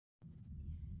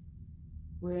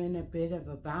We're in a bit of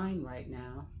a bind right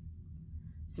now.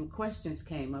 Some questions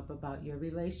came up about your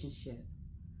relationship,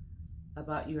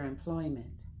 about your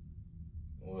employment.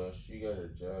 Well, she got her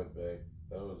job back.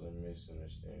 That was a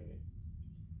misunderstanding.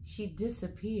 She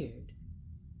disappeared.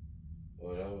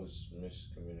 Well, that was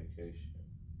miscommunication.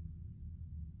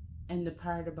 And the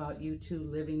part about you two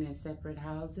living in separate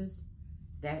houses,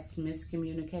 that's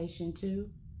miscommunication too?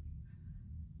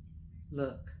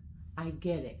 Look, I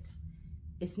get it.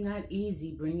 It's not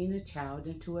easy bringing a child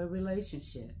into a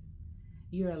relationship.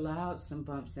 You're allowed some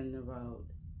bumps in the road.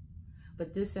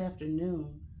 But this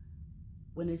afternoon,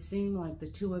 when it seemed like the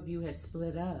two of you had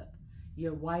split up,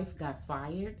 your wife got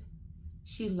fired,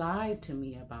 she lied to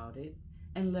me about it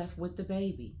and left with the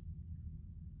baby.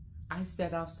 I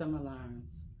set off some alarms.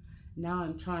 Now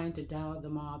I'm trying to dial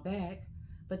them all back,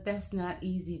 but that's not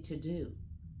easy to do.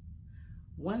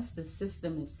 Once the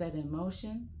system is set in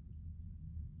motion,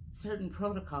 certain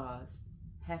protocols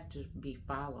have to be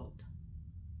followed.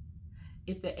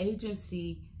 If the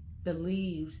agency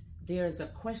believes there is a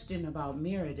question about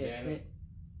Meredith, Janet,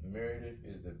 Meredith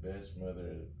is the best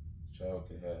mother a child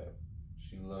could have.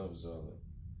 She loves Zola.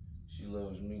 She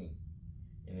loves me.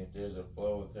 And if there's a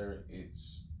flaw with her,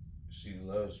 it's she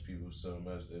loves people so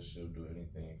much that she'll do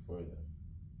anything for them.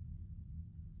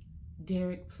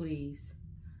 Derek, please,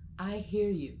 I hear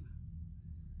you.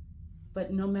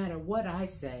 But no matter what I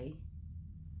say,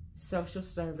 social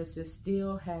services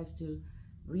still has to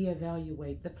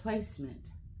reevaluate the placement.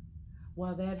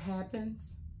 While that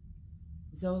happens,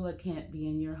 Zola can't be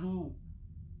in your home.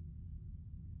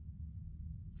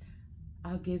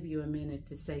 I'll give you a minute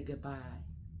to say goodbye.